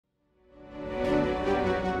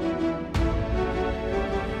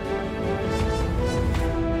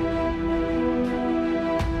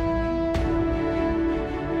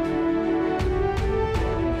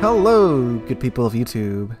Hello, good people of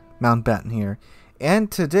YouTube, Mountbatten here,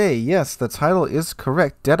 and today, yes, the title is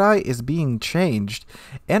correct. DeadEye is being changed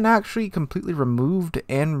and actually completely removed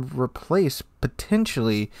and replaced,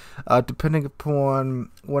 potentially, depending upon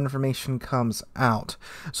what information comes out.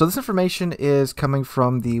 So this information is coming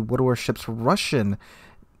from the Warships Russian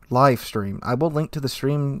live stream. I will link to the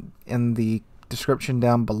stream in the description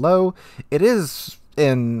down below. It is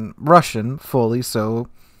in Russian fully, so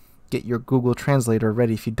get your Google Translator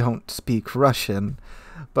ready if you don't speak Russian.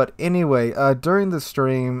 But anyway, during the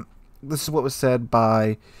stream, this is what was said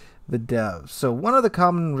by the devs. So one of the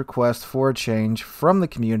common requests for a change from the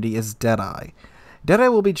community is DeadEye. DeadEye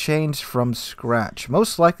will be changed from scratch.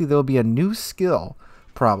 Most likely there will be a new skill,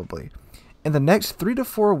 probably. In the next 3 to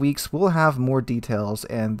 4 weeks, we'll have more details,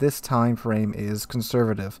 and this time frame is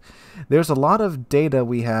conservative. There's a lot of data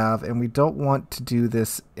we have, and we don't want to do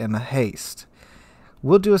this in haste.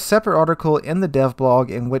 We'll do a separate article in the dev blog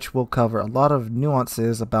in which we'll cover a lot of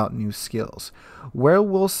nuances about new skills, where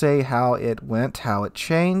we'll say how it went, how it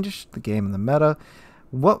changed, the game and the meta,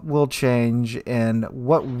 what will change, and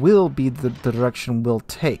what will be the direction we'll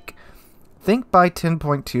take. Think by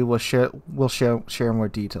 10.2 we'll share more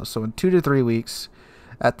details. So in 2 to 3 weeks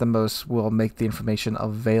at the most, we'll make the information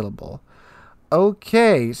available.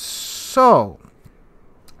 Okay, so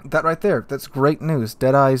that right there, that's great news.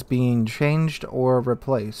 DeadEye is being changed or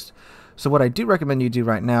replaced. So what I do recommend you do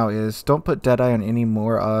right now is don't put DeadEye on any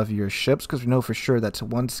more of your ships, because we know for sure that's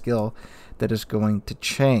one skill that is going to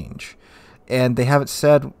change. And they haven't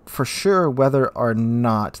said for sure whether or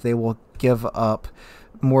not they will give up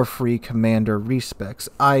more free commander respecs.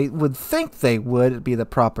 I would think they would be the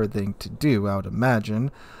proper thing to do, I would imagine.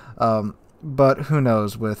 But who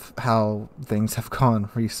knows with how things have gone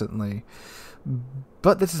recently.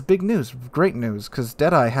 But this is big news, great news, because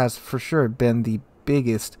DeadEye has for sure been the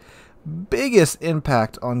biggest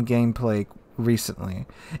impact on gameplay recently.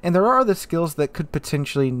 And there are other skills that could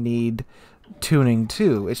potentially need tuning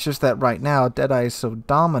too. It's just that right now DeadEye is so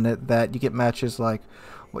dominant that you get matches like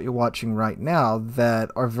what you're watching right now that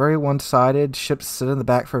are very one-sided. Ships sit in the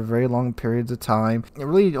back for very long periods of time. It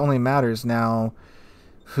really only matters now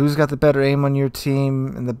who's got the better aim on your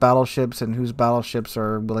team and the battleships, and whose battleships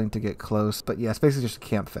are willing to get close. But yeah, it's basically just a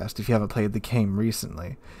camp fest if you haven't played the game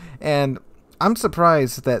recently. And I'm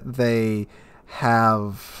surprised that they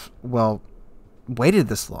have, well, waited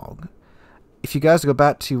this long. If you guys go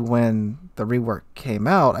back to when the rework came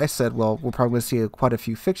out, I said, well, we'll probably see quite a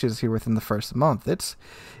few fixes here within the first month. It's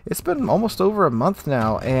been almost over a month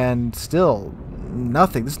now, and still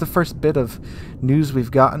nothing. This is the first bit of news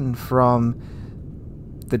we've gotten from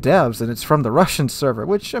the devs, and it's from the Russian server,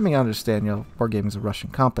 which, I mean, I understand, you know, Wargaming is a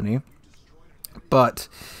Russian company, but,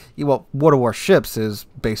 well, Warships is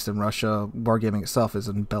based in Russia, Wargaming itself is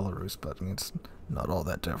in Belarus, but, I mean, it's not all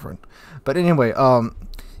that different. But anyway,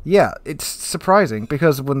 yeah, it's surprising,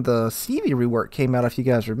 because when the CV rework came out, if you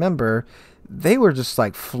guys remember, they were just,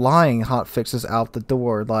 like, flying hot fixes out the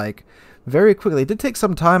door, like, very quickly. It did take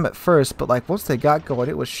some time at first, but like once they got going,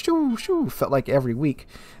 it was shoo shoo. Felt like every week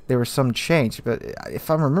there was some change. But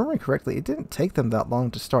if I'm remembering correctly, it didn't take them that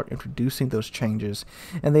long to start introducing those changes,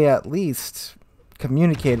 and they at least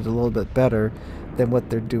communicated a little bit better than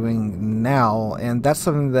what they're doing now. And that's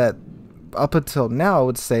something that up until now I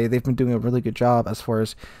would say they've been doing a really good job as far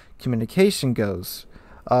as communication goes.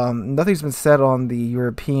 Nothing's been said on the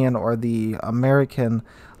European or the American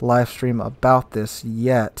live stream about this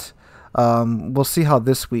yet. We'll see how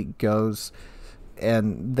this week goes,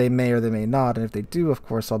 and they may or they may not, and if they do, of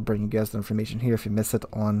course, I'll bring you guys the information here if you miss it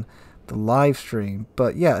on the live stream.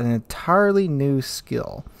 But yeah, an entirely new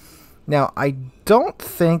skill. Now, I don't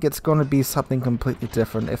think it's going to be something completely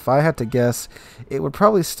different. If I had to guess, it would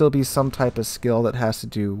probably still be some type of skill that has to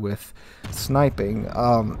do with sniping.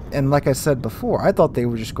 And like I said before, I thought they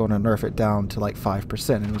were just going to nerf it down to like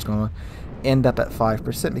 5%, and it was going to end up at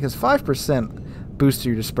 5%, because 5% boost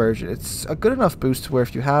your dispersion. It's a good enough boost to where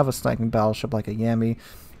if you have a sniping battleship like a Yami,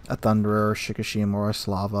 a Thunderer, Shikishima, or a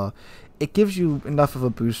Slava, it gives you enough of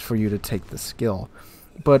a boost for you to take the skill.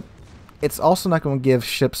 But it's also not going to give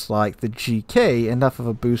ships like the GK enough of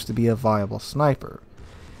a boost to be a viable sniper.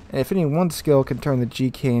 And if any one skill can turn the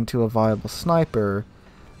GK into a viable sniper,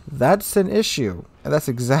 that's an issue. And that's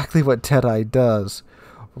exactly what DeadEye does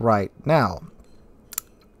right now.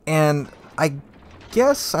 And I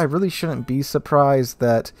guess I really shouldn't be surprised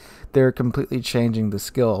that they're completely changing the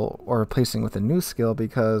skill or replacing with a new skill,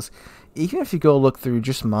 because even if you go look through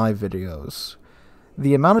just my videos,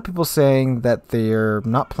 the amount of people saying that they're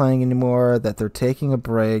not playing anymore, that they're taking a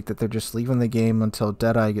break, that they're just leaving the game until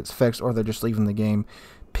DeadEye gets fixed, or they're just leaving the game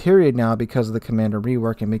period now because of the commander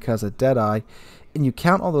rework and because of DeadEye, and you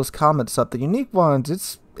count all those comments up, the unique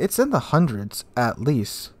ones, it's in the hundreds at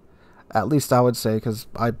least. At least I would say, because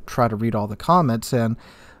I try to read all the comments, and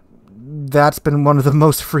that's been one of the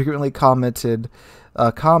most frequently commented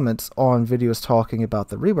comments on videos talking about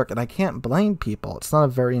the rework, and I can't blame people. It's not a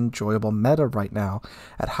very enjoyable meta right now,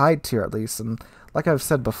 at high tier at least, and like I've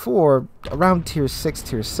said before, around tier 6,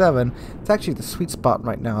 tier 7, it's actually the sweet spot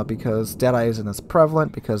right now because DeadEye isn't as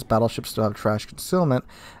prevalent, because battleships still have trash concealment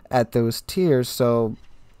at those tiers, so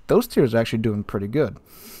those tiers are actually doing pretty good.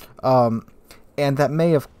 And that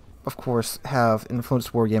may of course have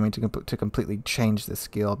influenced wargaming to completely change the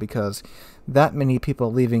skill, because that many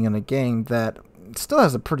people leaving in a game that still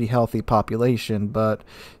has a pretty healthy population, but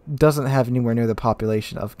doesn't have anywhere near the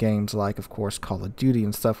population of games like, of course, Call of Duty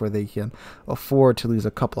and stuff, where they can afford to lose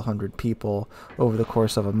a couple hundred people over the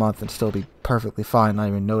course of a month and still be perfectly fine, not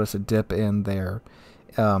even notice a dip in their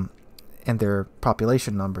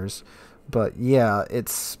population numbers. But yeah,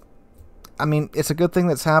 I mean, it's a good thing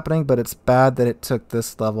that's happening, but it's bad that it took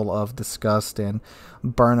this level of disgust and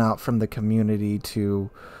burnout from the community to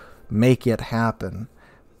make it happen.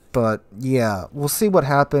 But yeah, we'll see what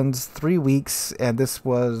happens. 3 weeks, and this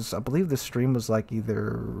was, I believe the stream was like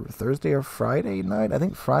either Thursday or Friday night. I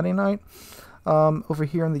think Friday night over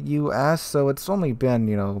here in the US. So it's only been,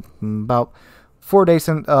 you know, about 4 days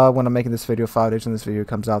when I'm making this video, 5 days when this video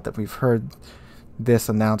comes out, that we've heard this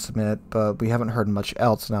announcement, but we haven't heard much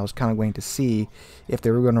else, and I was kind of waiting to see if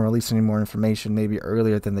they were going to release any more information maybe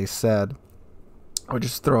earlier than they said, or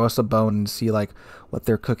just throw us a bone and see like what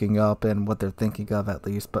they're cooking up and what they're thinking of at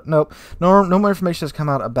least. But nope, no more information has come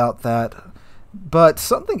out about that. But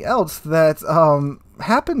something else that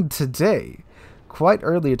happened today, quite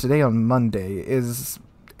earlier today on Monday, is,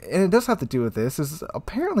 and it does have to do with this, is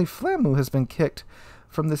apparently Flamu has been kicked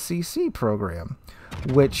from the CC program,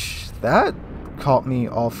 which that caught me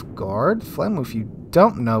off guard. Flamu, if you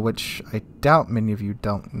don't know, which I doubt many of you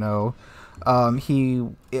don't know,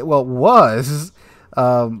 was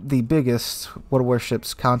the biggest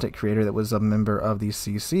Warships content creator that was a member of the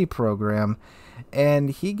CC program, and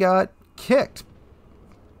he got kicked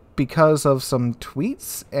because of some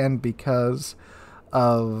tweets and because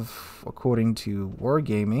of, according to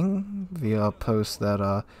Wargaming, via a post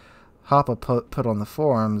that Hoppa put on the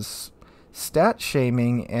forums, stat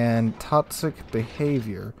shaming and toxic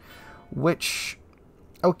behavior, which,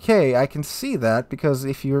 okay, I can see that, because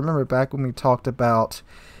if you remember back when we talked about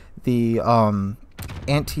the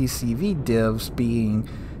anti-CV divs being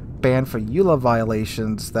banned for EULA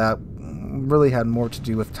violations, that really had more to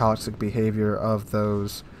do with toxic behavior of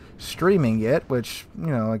those streaming it, which, you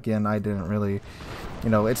know, again, I didn't really, you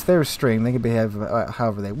know, it's their stream, they can behave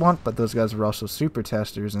however they want, but those guys are also super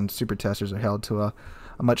testers, and super testers are held to a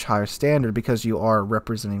much higher standard because you are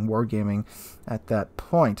representing wargaming at that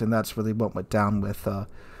point, and that's really what went down with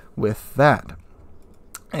that.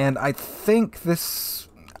 And I think this,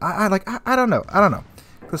 I don't know,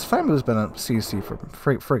 because Flamu's been a CC for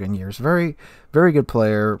friggin' years, very good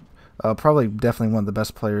player, probably definitely one of the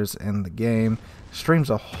best players in the game,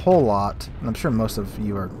 streams a whole lot, and I'm sure most of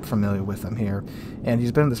you are familiar with him here, and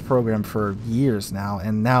he's been in this program for years now,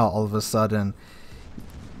 and now all of a sudden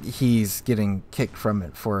he's getting kicked from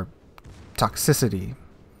it for toxicity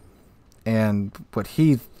and what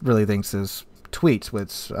he really thinks is tweets,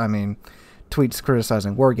 which, I mean, tweets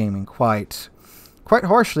criticizing wargaming quite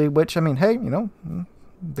harshly, which, I mean, hey, you know,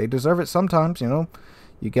 they deserve it sometimes, you know.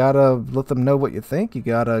 You gotta let them know what you think, you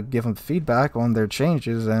gotta give them feedback on their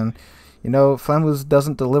changes, and, you know, Flamu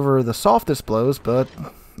doesn't deliver the softest blows, but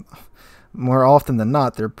more often than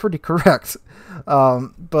not, they're pretty correct.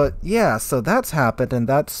 But yeah, so that's happened, and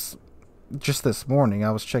that's just this morning.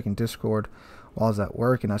 I was checking Discord while I was at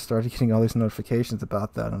work, and I started getting all these notifications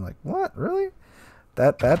about that. I'm like, what, really?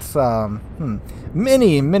 That's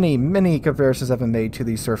many comparisons have been made to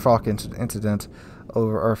the Sir Fox incident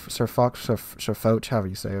over, or Sir Foch, however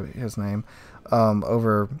you say his name,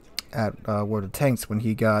 over at World of Tanks, when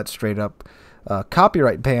he got straight up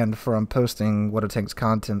copyright banned from posting World of Tanks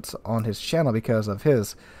content on his channel because of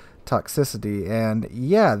his toxicity. And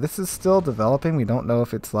yeah, this is still developing. We don't know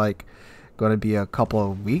if it's like going to be a couple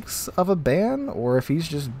of weeks of a ban, or if he's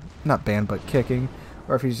just not banned but kicking,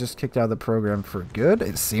 or if he's just kicked out of the program for good.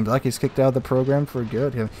 It seems like he's kicked out of the program for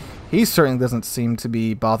good. He certainly doesn't seem to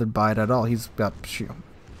be bothered by it at all. He's got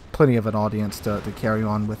plenty of an audience to carry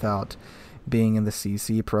on without being in the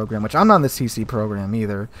CC program, which I'm not in the CC program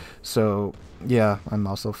either. So yeah, I'm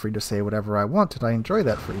also free to say whatever I want, and I enjoy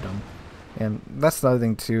that freedom. And that's the other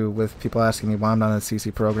thing too, with people asking me why I'm not in the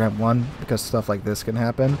CC program. One, because stuff like this can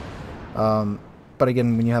happen. But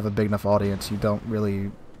again, when you have a big enough audience, you don't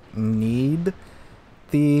really need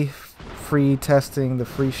the free testing, the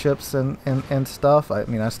free ships and stuff. I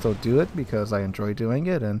mean, I still do it because I enjoy doing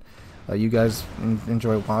it, and you guys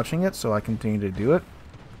enjoy watching it, so I continue to do it.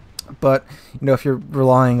 But, you know, if you're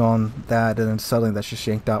relying on that and then suddenly that's just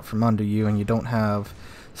yanked out from under you and you don't have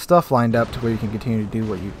stuff lined up to where you can continue to do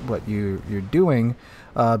what you're doing,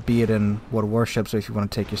 be it in World of Warships or if you want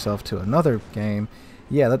to take yourself to another game,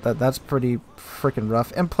 yeah, that's pretty freaking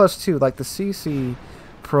rough. And plus, too, like the CC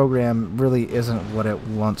program really isn't what it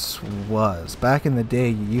once was. Back in the day,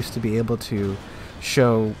 you used to be able to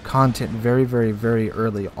show content very, very, very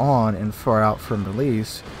early on and far out from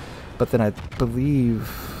release. But then I believe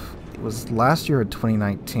it was last year in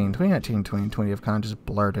 2019, 2020 have kind of just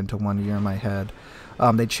blurred into 1 year in my head.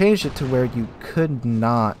 They changed it to where you could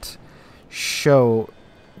not show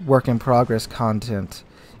work in progress content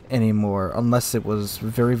anymore unless it was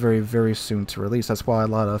very, very, very soon to release. That's why a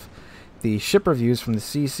lot of the ship reviews from the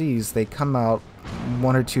CCs, they come out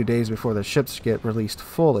 1 or 2 days before the ships get released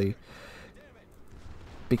fully.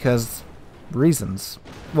 Because reasons.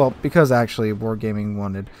 Well, because actually Wargaming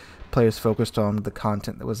wanted players focused on the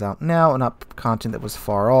content that was out now and not content that was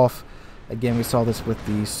far off. Again, we saw this with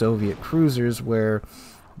the Soviet cruisers where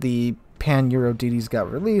the Pan-Euro DDs got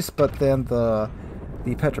released, but then the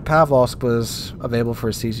Petropavlovsk was available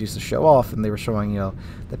for CCs to show off, and they were showing, you know,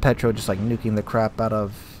 the Petro just like nuking the crap out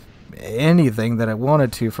of anything that it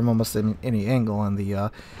wanted to from almost any angle, and the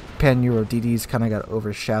Pan-Euro DDs kind of got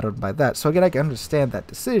overshadowed by that. So again, I can understand that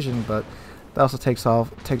decision, but that also takes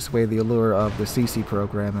away the allure of the CC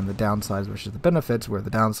program and the downsides versus the benefits, where the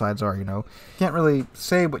downsides are, you know, you can't really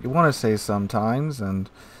say what you want to say sometimes, and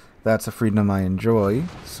that's a freedom I enjoy.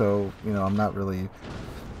 So, you know, I'm not really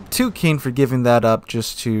too keen for giving that up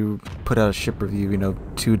just to put out a ship review, you know,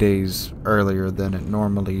 2 days earlier than it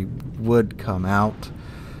normally would come out.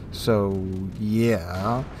 So,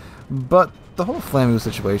 yeah. But the whole Flamu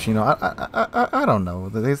situation, you know, I don't know.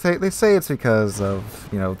 They say it's because of,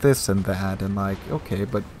 you know, this and that, and like, okay,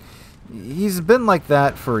 but he's been like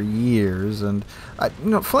that for years, and you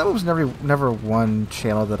know, Flamu was never one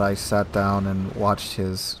channel that I sat down and watched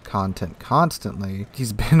his content constantly.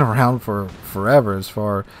 He's been around for forever as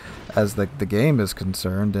far as the game is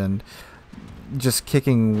concerned, and just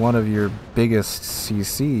kicking one of your biggest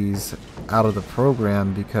CCs out of the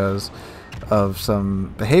program because of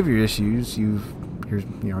some behavior issues you're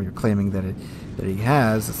claiming that he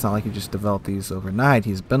has. It's not like you just developed these overnight.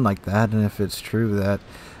 He's been like that, and if it's true that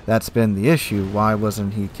that's been the issue, why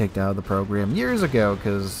wasn't he kicked out of the program years ago?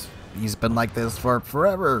 Because he's been like this for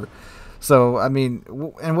forever. So, I mean,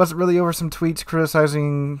 and was it really over some tweets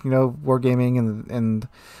criticizing, you know, wargaming and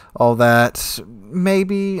all that?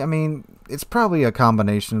 Maybe. I mean, it's probably a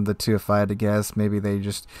combination of the two, if I had to guess. Maybe they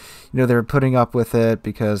just, you know, they were putting up with it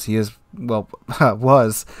because he is, well,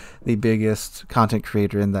 was the biggest content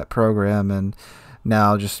creator in that program, and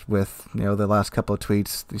now just with, you know, the last couple of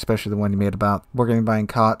tweets, especially the one he made about wargaming buying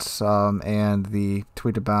COTS, and the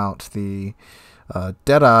tweet about the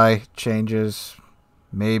DeadEye changes.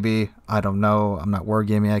 Maybe, I don't know. I'm not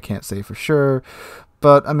wargaming. I can't say for sure.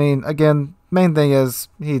 But I mean, again, main thing is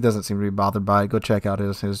he doesn't seem to be bothered by it. Go check out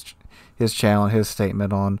his channel, his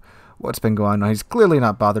statement on what's been going on. He's clearly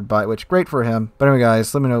not bothered by it, which great for him. But anyway,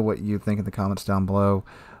 guys, let me know what you think in the comments down below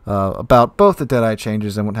about both the DeadEye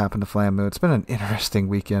changes and what happened to Flamu. It's been an interesting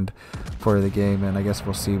weekend for the game, and I guess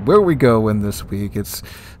we'll see where we go in this week. It's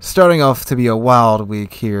starting off to be a wild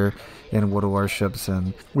week here in World of Warships,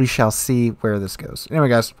 and we shall see where this goes. Anyway,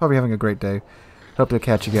 guys, hope you're having a great day. Hope to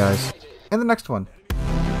catch you guys in the next one.